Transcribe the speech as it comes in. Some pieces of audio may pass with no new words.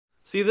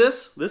See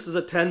this? This is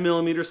a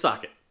 10mm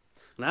socket.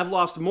 And I've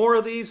lost more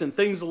of these and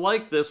things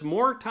like this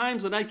more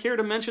times than I care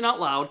to mention out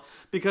loud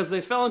because they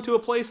fell into a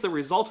place that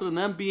resulted in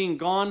them being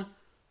gone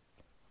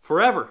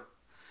forever.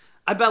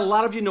 I bet a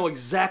lot of you know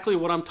exactly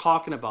what I'm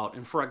talking about.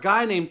 And for a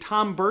guy named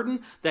Tom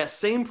Burton, that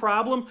same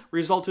problem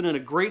resulted in a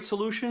great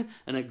solution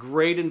and a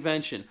great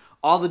invention.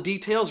 All the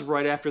details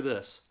right after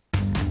this.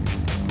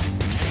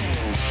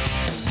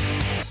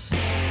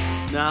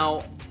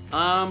 Now,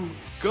 I'm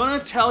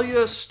gonna tell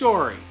you a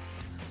story.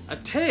 A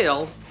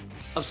tale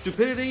of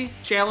stupidity,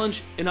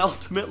 challenge, and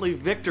ultimately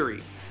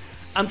victory.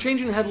 I'm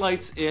changing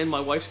headlights in my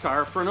wife's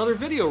car for another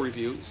video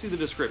review. See the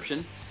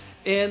description.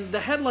 And the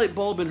headlight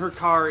bulb in her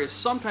car is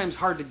sometimes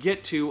hard to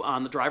get to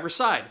on the driver's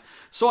side.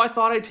 So I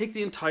thought I'd take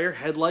the entire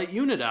headlight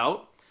unit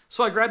out.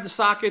 So I grabbed the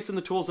sockets and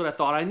the tools that I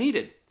thought I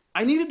needed.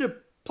 I needed a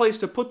place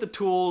to put the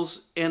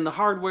tools and the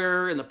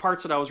hardware and the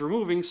parts that I was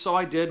removing, so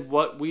I did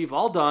what we've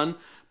all done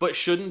but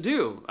shouldn't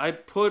do. I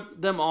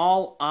put them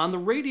all on the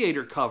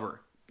radiator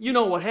cover. You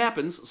know what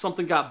happens.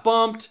 Something got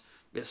bumped,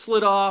 it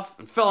slid off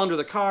and fell under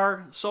the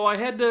car, so I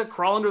had to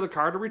crawl under the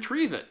car to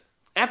retrieve it.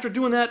 After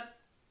doing that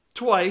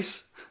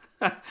twice,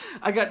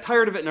 I got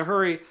tired of it in a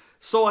hurry,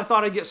 so I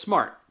thought I'd get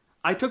smart.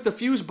 I took the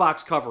fuse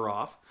box cover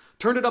off,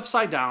 turned it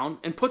upside down,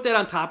 and put that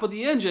on top of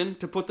the engine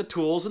to put the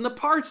tools and the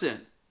parts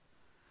in.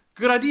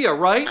 Good idea,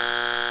 right?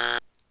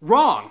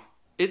 Wrong.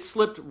 It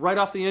slipped right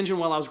off the engine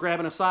while I was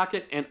grabbing a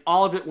socket, and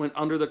all of it went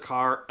under the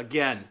car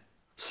again.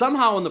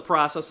 Somehow in the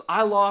process,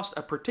 I lost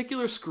a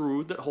particular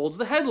screw that holds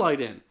the headlight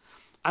in.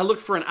 I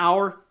looked for an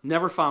hour,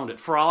 never found it.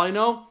 For all I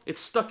know, it's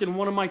stuck in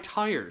one of my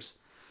tires.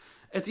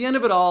 At the end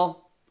of it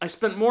all, I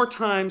spent more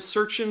time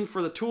searching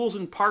for the tools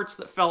and parts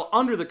that fell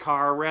under the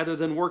car rather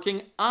than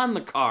working on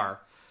the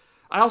car.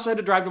 I also had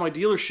to drive to my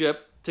dealership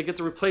to get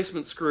the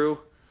replacement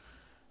screw,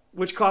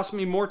 which cost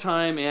me more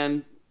time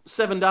and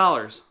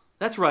 $7.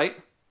 That's right,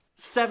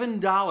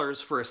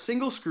 $7 for a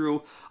single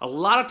screw, a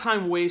lot of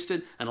time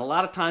wasted, and a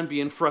lot of time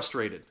being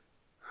frustrated.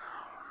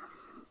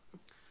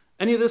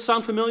 Any of this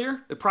sound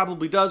familiar? It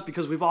probably does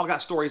because we've all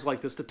got stories like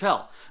this to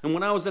tell. And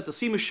when I was at the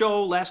SEMA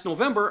show last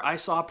November, I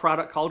saw a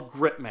product called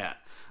Grypmat,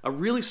 a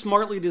really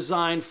smartly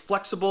designed,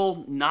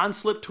 flexible,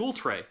 non-slip tool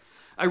tray.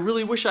 I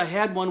really wish I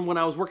had one when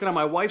I was working on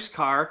my wife's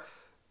car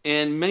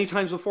and many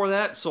times before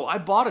that, so I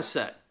bought a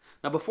set.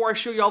 Now before I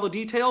show you all the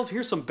details,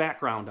 here's some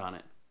background on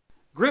it.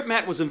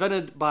 Grypmat was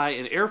invented by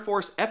an Air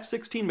Force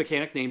F-16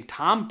 mechanic named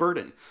Tom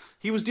Burton.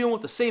 He was dealing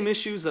with the same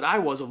issues that I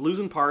was of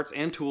losing parts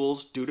and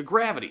tools due to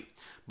gravity.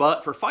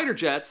 But for fighter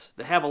jets,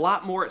 they have a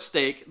lot more at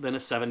stake than a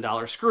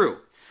 $7 screw.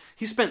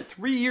 He spent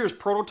 3 years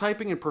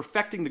prototyping and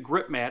perfecting the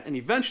Grypmat and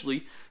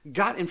eventually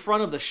got in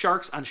front of the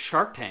sharks on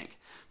Shark Tank.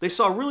 They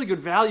saw really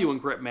good value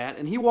in Grypmat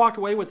and he walked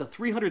away with a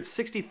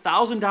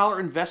 $360,000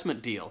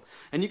 investment deal.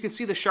 And you can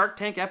see the Shark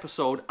Tank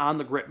episode on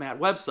the Grypmat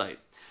website.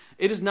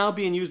 It is now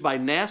being used by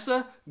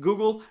NASA,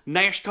 Google,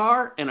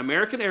 NASCAR, and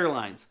American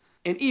Airlines,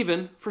 and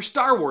even for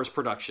Star Wars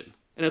production.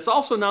 And it's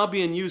also now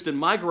being used in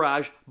my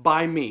garage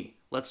by me.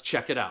 Let's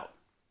check it out.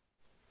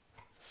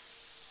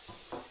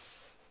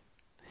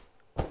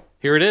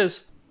 Here it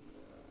is.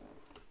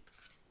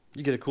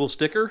 You get a cool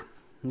sticker,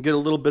 you get a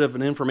little bit of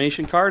an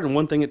information card, and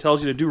one thing it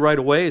tells you to do right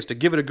away is to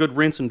give it a good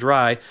rinse and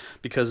dry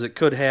because it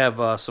could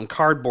have some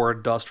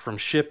cardboard dust from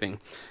shipping,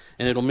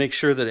 and it'll make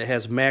sure that it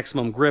has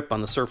maximum grip on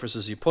the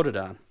surfaces you put it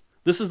on.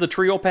 This is the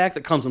trio pack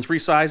that comes in 3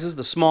 sizes,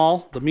 the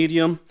small, the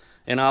medium,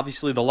 and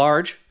obviously the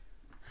large.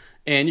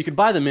 And you can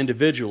buy them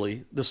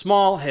individually. The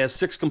small has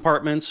 6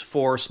 compartments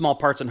for small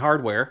parts and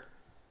hardware.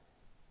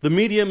 The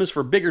medium is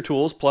for bigger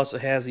tools, plus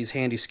it has these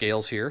handy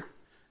scales here.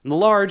 And the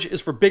large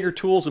is for bigger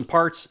tools and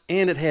parts,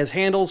 and it has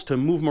handles to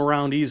move them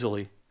around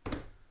easily.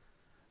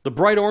 The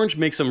bright orange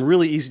makes them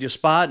really easy to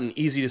spot and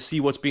easy to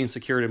see what's being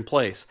secured in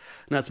place.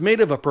 Now it's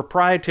made of a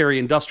proprietary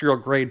industrial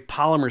grade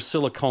polymer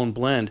silicone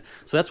blend,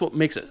 so that's what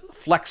makes it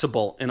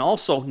flexible and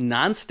also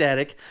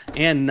non-static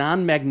and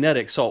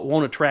non-magnetic, so it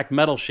won't attract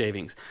metal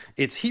shavings.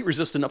 It's heat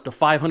resistant up to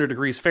 500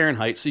 degrees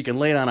Fahrenheit, so you can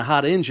lay it on a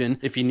hot engine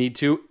if you need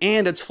to,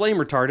 and it's flame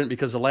retardant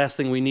because the last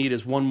thing we need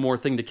is one more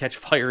thing to catch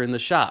fire in the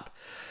shop.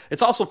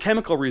 It's also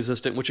chemical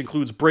resistant, which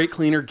includes brake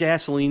cleaner,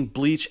 gasoline,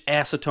 bleach,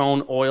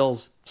 acetone,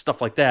 oils,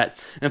 stuff like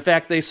that. In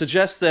fact, they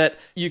suggest that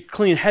you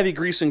clean heavy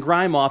grease and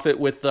grime off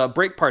it with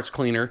brake parts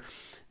cleaner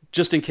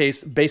just in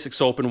case basic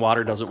soap and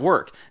water doesn't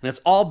work. And it's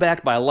all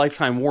backed by a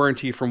lifetime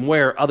warranty from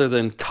wear other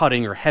than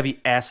cutting or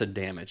heavy acid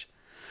damage.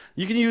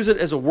 You can use it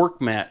as a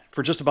work mat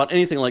for just about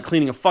anything like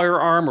cleaning a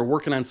firearm or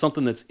working on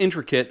something that's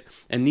intricate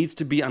and needs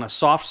to be on a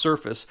soft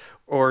surface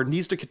or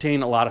needs to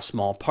contain a lot of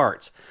small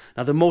parts.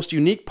 Now the most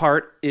unique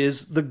part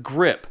is the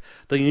grip.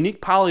 The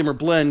unique polymer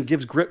blend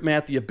gives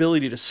Grypmat the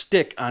ability to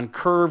stick on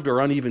curved or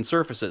uneven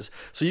surfaces.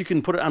 So you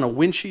can put it on a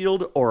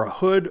windshield or a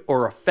hood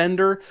or a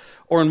fender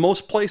or in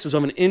most places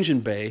of an engine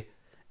bay.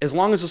 As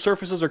long as the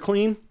surfaces are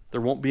clean, there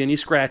won't be any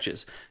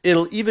scratches.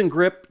 It'll even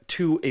grip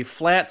to a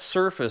flat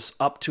surface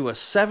up to a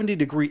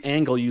 70-degree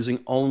angle using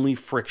only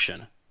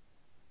friction.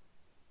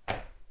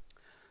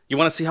 You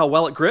want to see how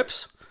well it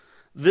grips?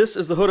 This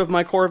is the hood of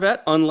my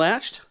Corvette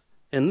unlatched,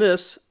 and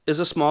this is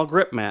a small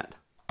Grypmat.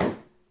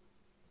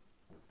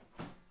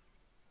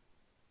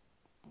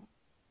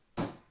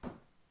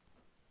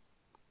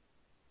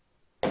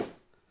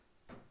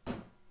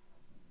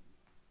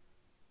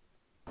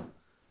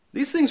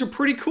 These things are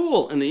pretty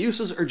cool, and the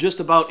uses are just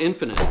about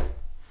infinite.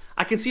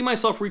 I can see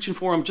myself reaching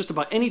for them just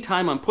about any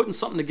time I'm putting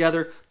something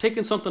together,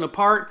 taking something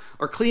apart,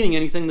 or cleaning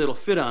anything that'll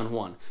fit on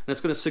one. And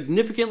it's going to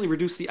significantly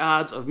reduce the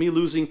odds of me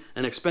losing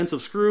an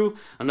expensive screw,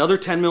 another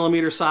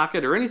 10mm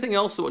socket, or anything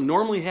else that would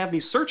normally have me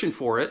searching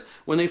for it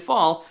when they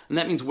fall, and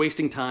that means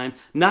wasting time,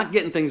 not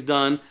getting things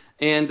done,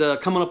 and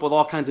coming up with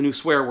all kinds of new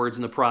swear words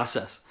in the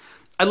process.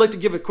 I'd like to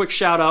give a quick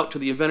shout out to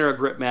the inventor of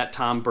Grypmat,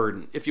 Tom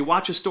Burden. If you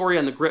watch a story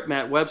on the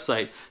Grypmat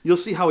website, you'll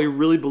see how he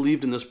really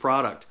believed in this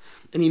product.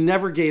 And he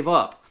never gave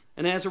up.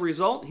 And as a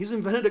result, he's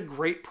invented a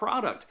great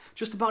product.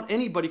 Just about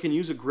anybody can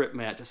use a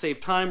Grypmat to save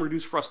time,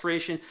 reduce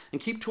frustration,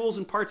 and keep tools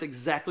and parts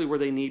exactly where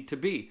they need to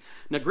be.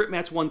 Now,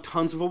 Grypmat's won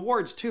tons of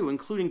awards too,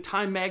 including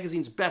Time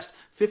Magazine's Best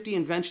 50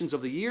 Inventions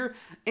of the Year,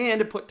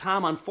 and it put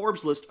Tom on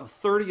Forbes' list of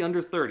 30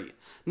 under 30.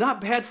 Not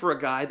bad for a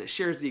guy that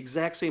shares the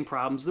exact same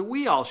problems that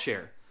we all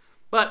share.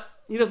 But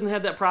he doesn't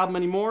have that problem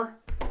anymore,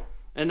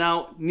 and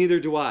now neither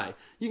do I.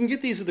 You can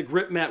get these at the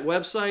Grypmat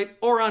website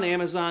or on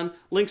Amazon.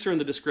 Links are in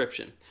the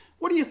description.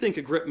 What do you think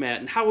of Grypmat,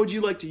 and how would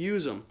you like to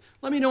use them?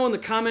 Let me know in the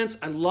comments.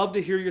 I'd love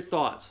to hear your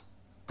thoughts.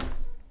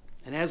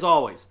 And as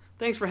always,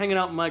 thanks for hanging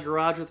out in my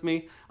garage with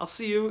me. I'll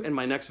see you in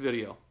my next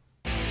video.